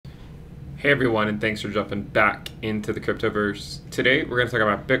Hey everyone, and thanks for jumping back into the cryptoverse. Today we're going to talk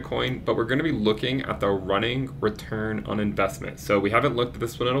about Bitcoin, but we're going to be looking at the running return on investment. So we haven't looked at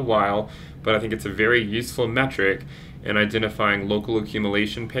this one in a while, but I think it's a very useful metric in identifying local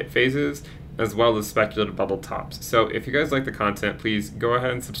accumulation phases as well as speculative bubble tops. So if you guys like the content, please go ahead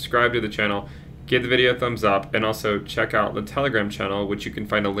and subscribe to the channel, give the video a thumbs up, and also check out the Telegram channel, which you can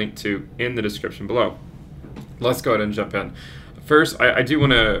find a link to in the description below. Let's go ahead and jump in. First, I do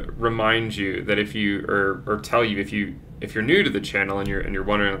want to remind you that if you or tell you if you're new to the channel and you're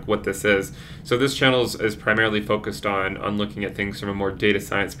wondering what this is, so this channel is primarily focused on looking at things from a more data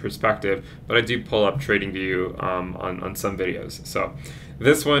science perspective, but I do pull up TradingView on some videos. So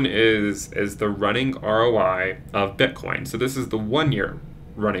this one is the running ROI of Bitcoin. So this is the 1 year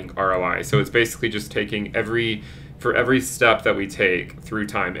running ROI. So it's basically just taking for every step that we take through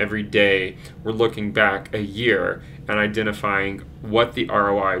time, every day, we're looking back a year and identifying what the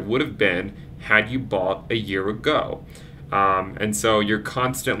ROI would have been had you bought a year ago. And so you're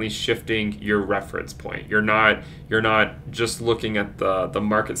constantly shifting your reference point. You're not just looking at the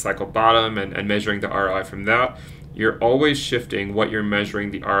market cycle bottom and measuring the ROI from that. You're always shifting what you're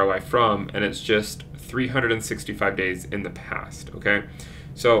measuring the ROI from, and it's just 365 days in the past, okay?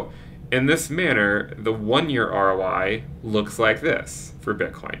 So in this manner, the 1 year ROI looks like this for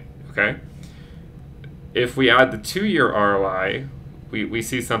Bitcoin, okay? If we add the 2 year ROI, we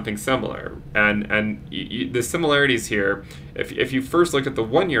see something similar. And the similarities here, if you first look at the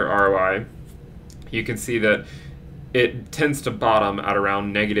 1 year ROI, you can see that it tends to bottom at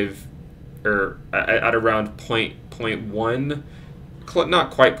around negative, or at around 0.1, not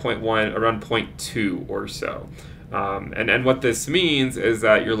quite 0.1, around 0.2 or so. And what this means is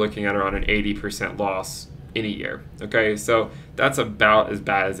that you're looking at around an 80% loss in a year. Okay, so that's about as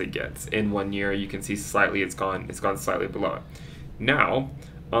bad as it gets. In 1 year, you can see slightly it's gone slightly below it. Now,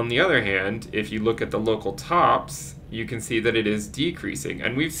 on the other hand, if you look at the local tops, you can see that it is decreasing.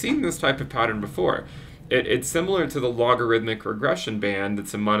 And we've seen this type of pattern before. It's similar to the logarithmic regression band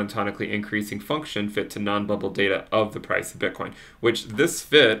that's a monotonically increasing function fit to non-bubble data of the price of Bitcoin, which this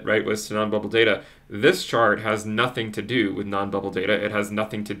fit, right, was to non-bubble data. This chart has nothing to do with non-bubble data. It has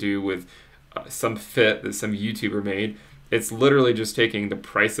nothing to do with some fit that some YouTuber made. It's literally just taking the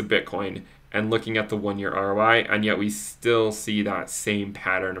price of Bitcoin and looking at the 1 year ROI, and yet we still see that same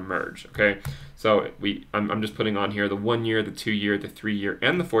pattern emerge, okay? So I'm just putting on here the 1 year, the 2 year, the 3 year,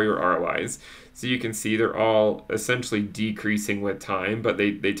 and the 4 year ROIs. So you can see they're all essentially decreasing with time, but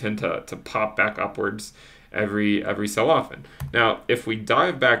they tend to pop back upwards every so often. Now, if we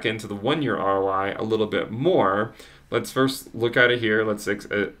dive back into the 1 year ROI a little bit more, let's first look at it here. Let's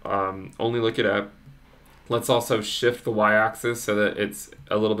only look it up. Let's also shift the y-axis so that it's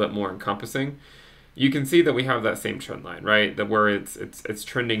a little bit more encompassing. You can see that we have that same trend line, right? That where it's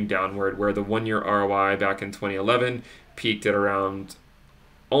trending downward, where the 1 year ROI back in 2011 peaked at around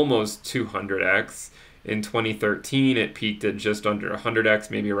almost 200x. In 2013, it peaked at just under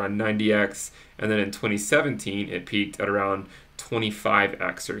 100x, maybe around 90x. And then in 2017, it peaked at around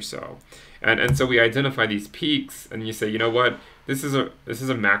 25x or so. And so we identify these peaks, and you say, you know what, this is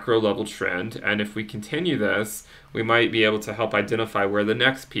a macro level trend, and if we continue this, we might be able to help identify where the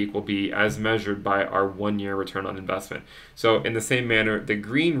next peak will be as measured by our 1 year return on investment. So in the same manner, the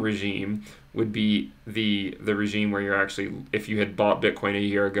green regime would be the regime where you're actually, if you had bought Bitcoin a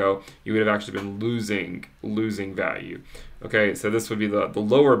year ago, you would have actually been losing value. Okay, so this would be the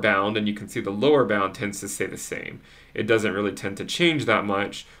lower bound, and you can see the lower bound tends to stay the same. It doesn't really tend to change that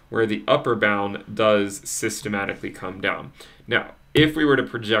much, where the upper bound does systematically come down. Now, if we were to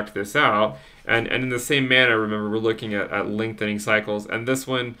project this out, and in the same manner, remember, we're looking at lengthening cycles, and this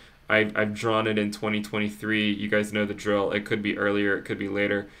one, I've drawn it in 2023. You guys know the drill. It could be earlier, it could be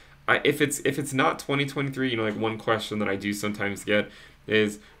later. If it's not 2023, you know, like one question that I do sometimes get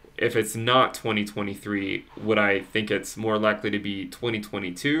is, if it's not 2023, would I think it's more likely to be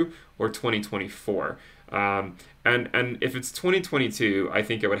 2022 or 2024? And if it's 2022, I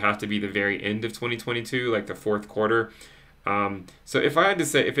think it would have to be the very end of 2022, like the fourth quarter. So if I had to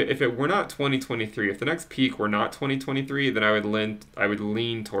say, if it were not 2023, if the next peak were not 2023, then I would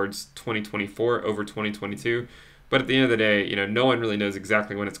lean towards 2024 over 2022. But at the end of the day, you know, no one really knows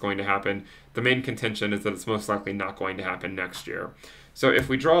exactly when it's going to happen. The main contention is that it's most likely not going to happen next year. So if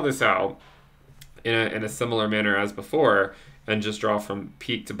we draw this out in a similar manner as before, and just draw from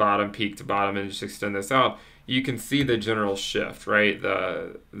peak to bottom, and just extend this out, you can see the general shift, right?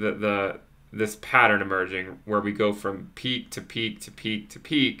 This pattern emerging where we go from peak to peak to peak to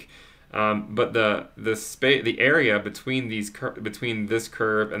peak, but the area between between this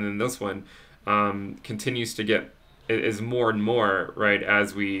curve and then this one continues to get is more and more, right,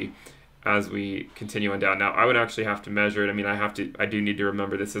 as we as we continue on down. Now, I would actually have to measure it. I mean, I do need to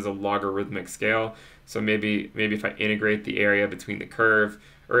remember this is a logarithmic scale. So maybe if I integrate the area between the curve,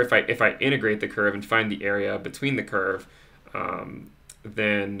 or if I integrate the curve and find the area between the curve,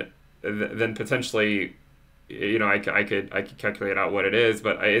 then potentially, you know, I could calculate out what it is,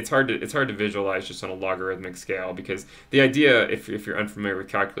 but it's hard to visualize just on a logarithmic scale, because the idea, if you're unfamiliar with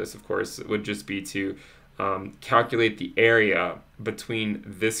calculus, of course, would just be to calculate the area between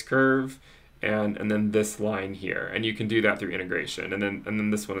this curve and then this line here, and you can do that through integration, and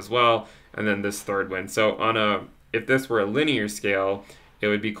then this one as well, and then this third one. So if this were a linear scale, it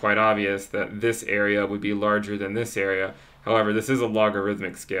would be quite obvious that this area would be larger than this area. However, this is a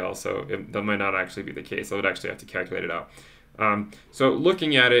logarithmic scale, so that might not actually be the case. I would actually have to calculate it out. So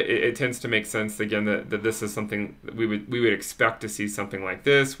looking at it, it tends to make sense, again, that this is something that we would expect to see something like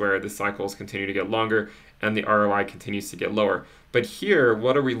this, where the cycles continue to get longer and the ROI continues to get lower. But here,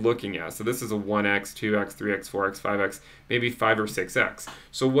 what are we looking at? So this is a 1x, 2x, 3x, 4x, 5x, maybe 5 or 6x.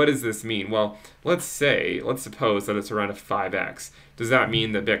 So what does this mean? Well, let's suppose that it's around a 5x. Does that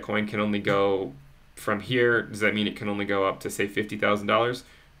mean that Bitcoin can only go from here? Does that mean it can only go up to, say, $50,000?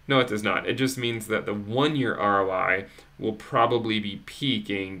 No, it does not. It just means that the 1-year ROI will probably be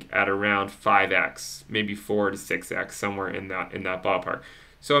peaking at around 5x, maybe 4 to 6x, somewhere in that ballpark.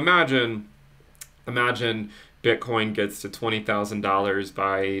 So imagine Bitcoin gets to $20,000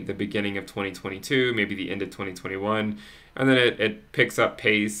 by the beginning of 2022, maybe the end of 2021, and then it picks up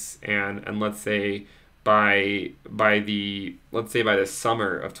pace, and let's say by the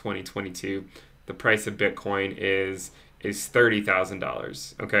summer of 2022, the price of Bitcoin is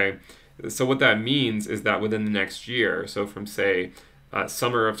 $30,000. Okay, so what that means is that within the next year, so from say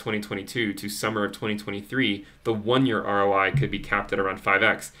summer of 2022 to summer of 2023, the 1-year ROI could be capped at around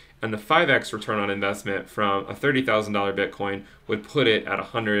 5x, and the 5x return on investment from a $30,000 Bitcoin would put it at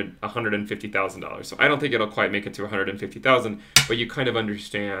 $150,000. So I don't think it'll quite make it to $150,000, but you kind of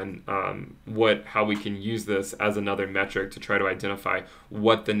understand how we can use this as another metric to try to identify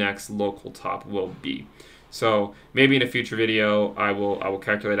what the next local top will be. So maybe in a future video, I will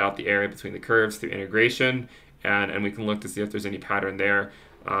calculate out the area between the curves through integration, and we can look to see if there's any pattern there.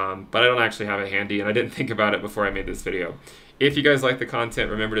 But I don't actually have it handy, and I didn't think about it before I made this video. If you guys like the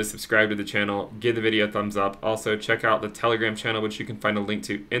content, remember to subscribe to the channel, give the video a thumbs up. Also, check out the Telegram channel, which you can find a link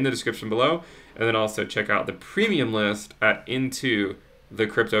to in the description below. And then also check out the premium list at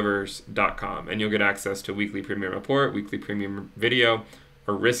intothecryptoverse.com. And you'll get access to weekly premium report, weekly premium video,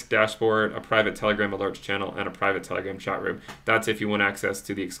 a risk dashboard, a private Telegram alerts channel, and a private Telegram chat room. That's if you want access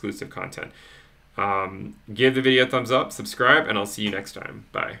to the exclusive content. Give the video a thumbs up, subscribe, and I'll see you next time.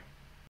 Bye.